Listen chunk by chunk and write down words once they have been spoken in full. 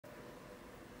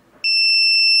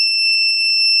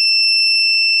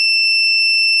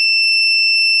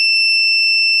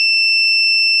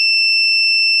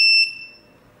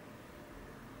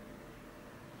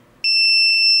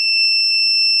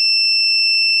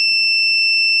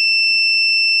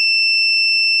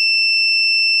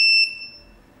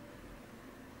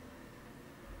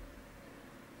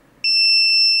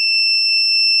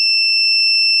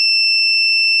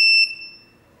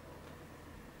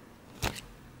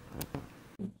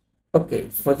Okay,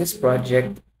 for this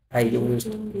project, I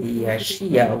used the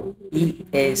XIAO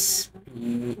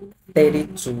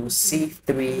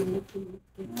ESP32-C3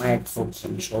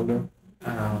 microcontroller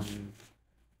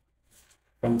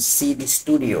from CD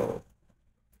Studio.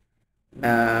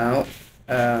 Now,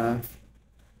 I'm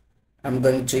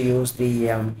going to use the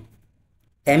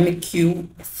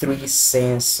MQ-3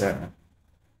 sensor,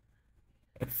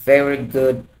 a very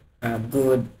good,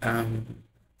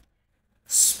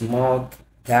 smoke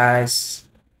gas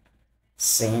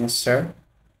sensor.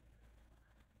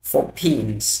 4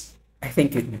 pins. I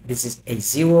think this is a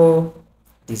 0,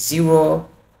 the 0,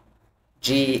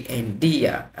 G and D.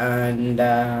 And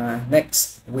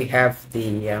next we have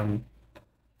the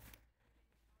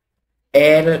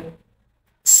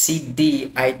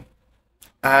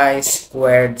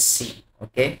𝐿CDI2C,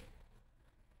 okay,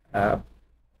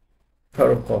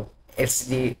 protocol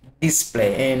LCD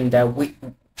display, and with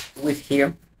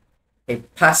here a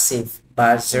passive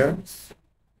buzzer,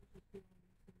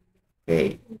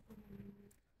 okay,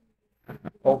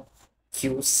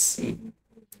 OQC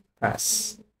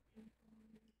pass.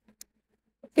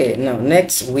 Okay, now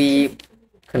next we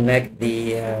connect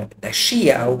the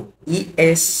XIAO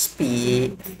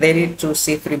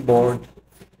ESP32-C3 board,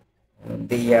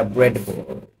 the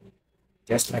breadboard,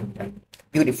 just like that.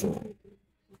 Beautiful.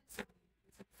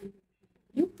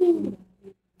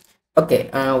 Okay,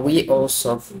 we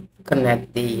also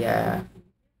connect the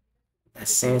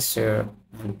sensor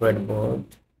on breadboard.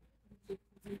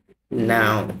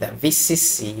 Now the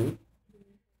VCC,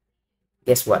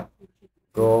 guess what,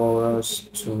 goes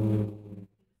to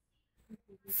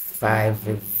 5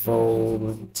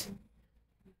 volt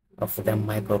of the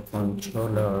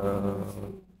microcontroller,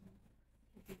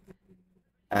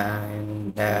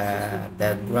 and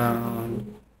the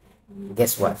ground,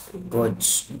 guess what,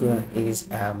 is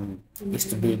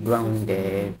to be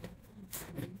grounded,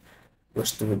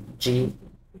 goes to G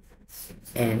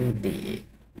and D.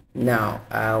 Now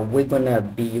we're gonna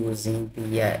be using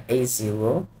the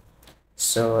A0,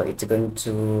 so it's going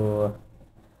to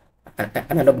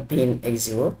analog pin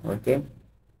A0, okay,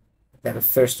 the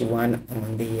first one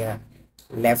on the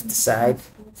left side.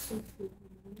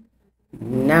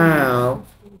 Now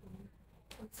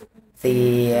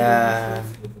the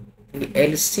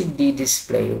LCD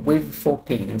display with 4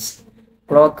 pins,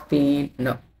 clock pin.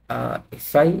 No,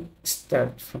 if I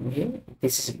start from here,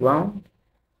 this is ground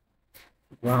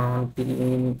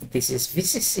pin, this is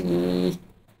VCC,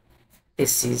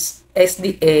 this is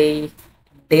SDA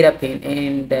data pin,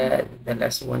 and the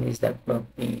last one is the clock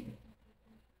pin.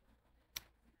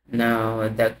 Now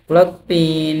the clock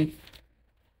pin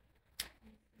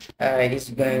is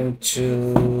going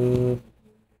to,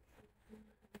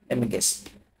 let me guess,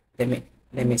 let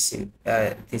me see,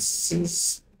 this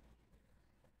is,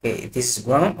 okay, this is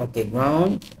ground, okay,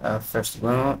 ground, first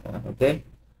ground, okay,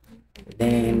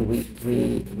 then we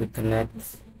connect.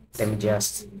 Let me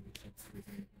just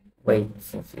wait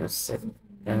for a few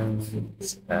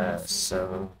seconds.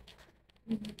 So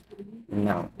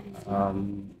now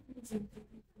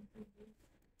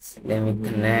let me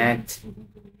connect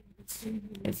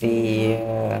the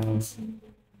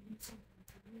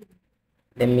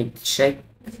let me check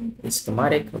the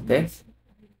schematic. Okay,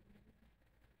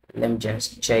 let me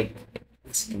just check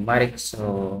the schematic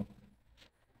so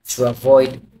to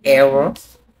avoid error,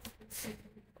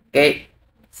 okay,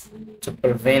 to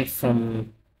prevent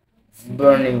from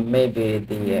burning maybe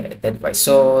the device.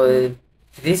 So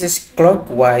this is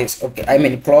clockwise, okay, I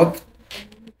mean clock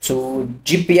to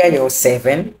GPIO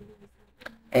 7,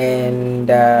 and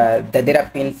the data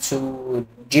pin to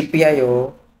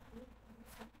GPIO,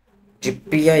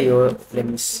 let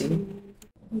me see,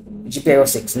 GPIO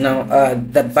 6. Now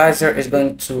the buzzer is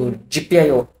going to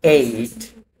GPIO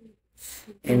 8,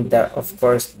 and of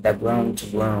course the ground to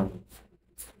ground.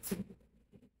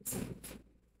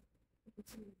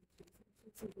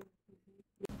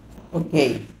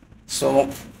 Okay, so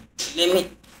let me,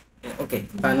 okay,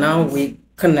 now we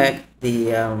connect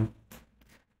the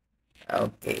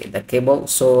okay, the cable.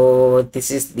 So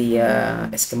this is the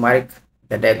schematic,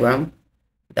 the diagram,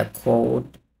 the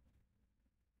code,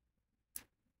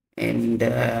 and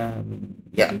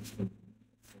yeah,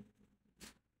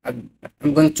 I'm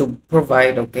going to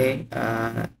provide, okay,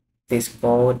 this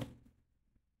code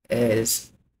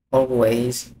is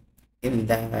always in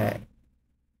the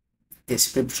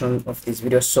description of this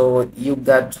video. So you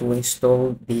got to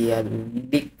install the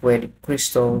liquid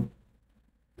crystal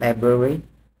library,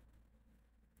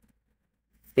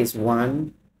 this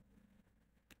one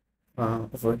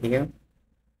over here.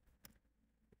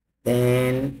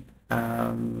 Then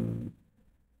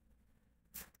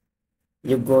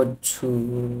you go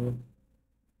to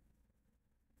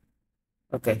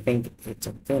Okay, I think it's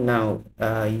okay now.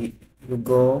 You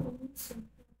go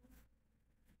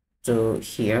to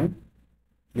here,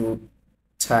 you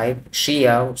type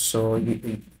XIAO, so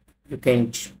you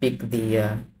can pick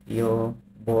the your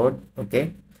board,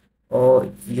 okay, or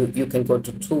you can go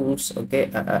to tools,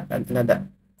 okay, another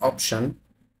option,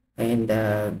 and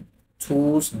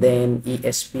tools, then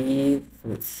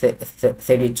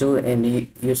ESP32, and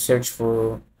you search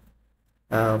for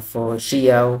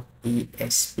XIAO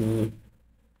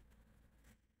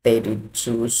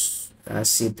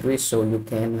ESP32-C3, so you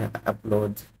can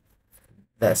upload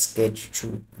the sketch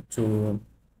to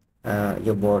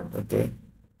your board, okay.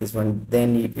 This one,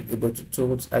 then you go to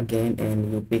tools again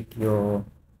and you pick your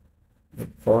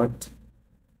port.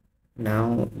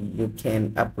 Now you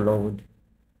can upload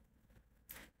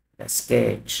the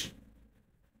sketch.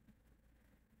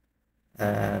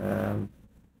 Few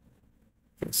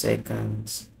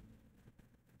seconds.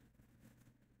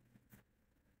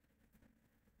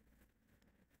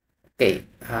 Okay,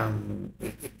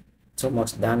 it's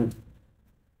almost done.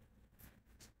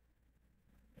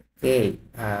 Okay,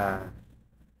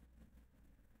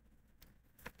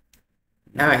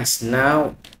 nice.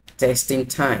 Now testing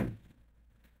time.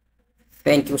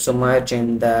 Thank you so much,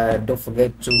 and don't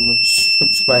forget to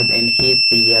subscribe and hit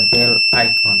the bell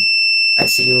icon. I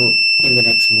see you in the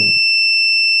next video.